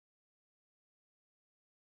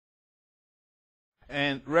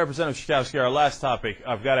And Representative Schakowsky, our last topic,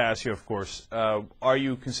 I've got to ask you, of course, are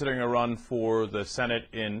you considering a run for the Senate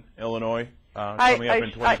in Illinois coming up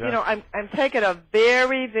in 2010? I'm taking a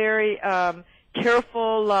very, very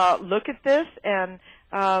careful look at this, and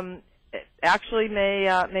actually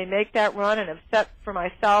may make that run, and have set for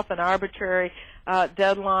myself an arbitrary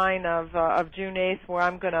deadline of June 8th, where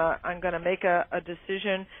I'm gonna make a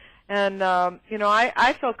decision. And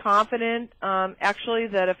I feel confident, actually,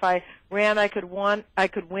 that if I ran, I could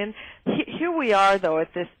win. Here we are, though,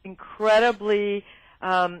 at this incredibly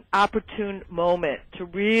opportune moment to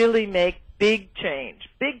really make big change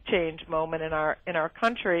moment in our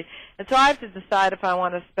country. And so I have to decide if I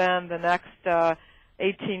want to spend the next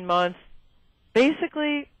 18 months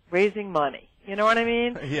basically raising money. You know what I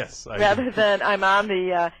mean? Yes. Rather than I'm on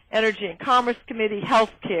the Energy and Commerce Committee,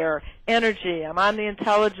 Healthcare, Energy. I'm on the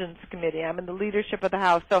Intelligence Committee. I'm in the leadership of the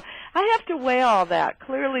House. So I have to weigh all that.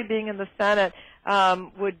 Clearly, being in the Senate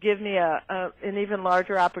would give me an even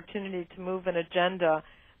larger opportunity to move an agenda.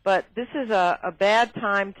 But this is a bad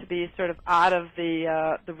time to be sort of out of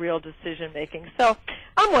the real decision making. So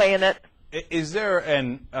I'm weighing it. Is there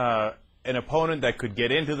an opponent that could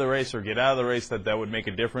get into the race or get out of the race that would make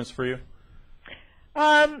a difference for you?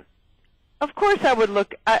 Of course I would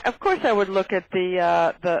look. Of course I would look at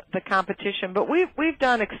the competition. But we've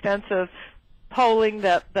done extensive polling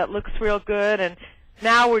that looks real good, and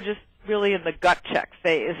now we're just really in the gut check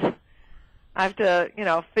phase. I have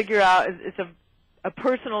to figure out. It's a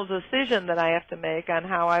personal decision that I have to make on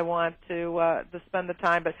how I want to spend the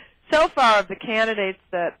time. But so far, of the candidates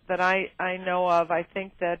that I know of, I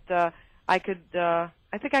think that I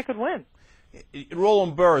think I could win.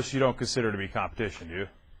 Roland Burris, you don't consider to be competition, do you?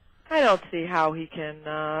 I don't see how he can,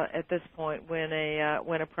 at this point, win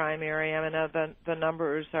a primary. I mean, the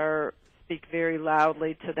numbers speak very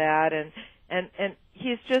loudly to that, and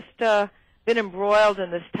he's just been embroiled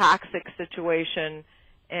in this toxic situation,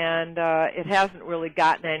 and it hasn't really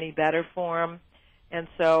gotten any better for him. And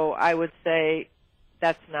so I would say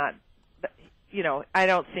that's not. I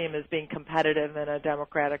don't see him as being competitive in a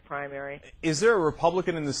Democratic primary. Is there a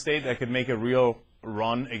Republican in the state that could make a real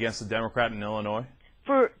run against a Democrat in Illinois?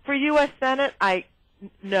 For U.S. Senate,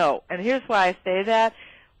 no. And here's why I say that.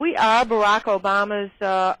 We are Barack Obama's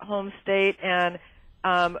home state, and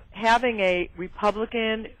having a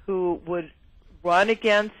Republican who would run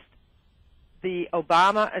against the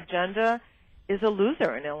Obama agenda is a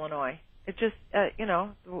loser in Illinois. It just,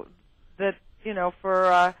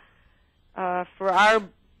 for our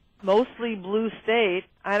mostly blue state,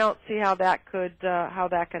 I don't see how that could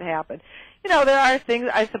happen. There are things,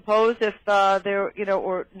 I suppose, if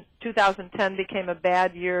or 2010 became a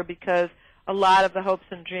bad year because a lot of the hopes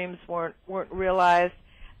and dreams weren't realized.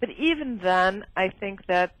 But even then, I think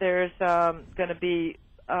that there's going to be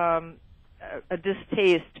a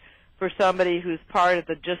distaste for somebody who's part of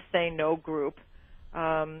the Just Say No group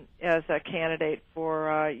as a candidate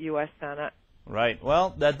for U.S. Senate. Right.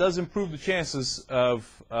 Well, that does improve the chances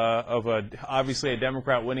of obviously a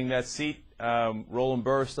Democrat winning that seat. Roland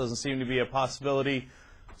Burris doesn't seem to be a possibility,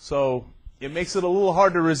 so it makes it a little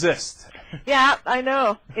hard to resist. Yeah, I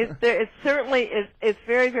know. It certainly is. It's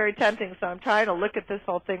very, very tempting. So I'm trying to look at this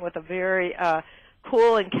whole thing with a very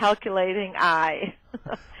cool and calculating eye.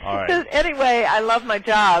 All right. Anyway, I love my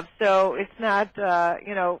job, so it's not.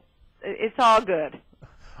 It's all good.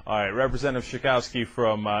 All right, Representative Schakowsky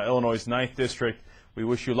from Illinois' 9th District, we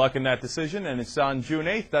wish you luck in that decision, and it's on June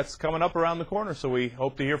 8th. That's coming up around the corner, so we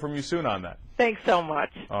hope to hear from you soon on that. Thanks so much.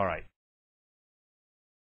 All right.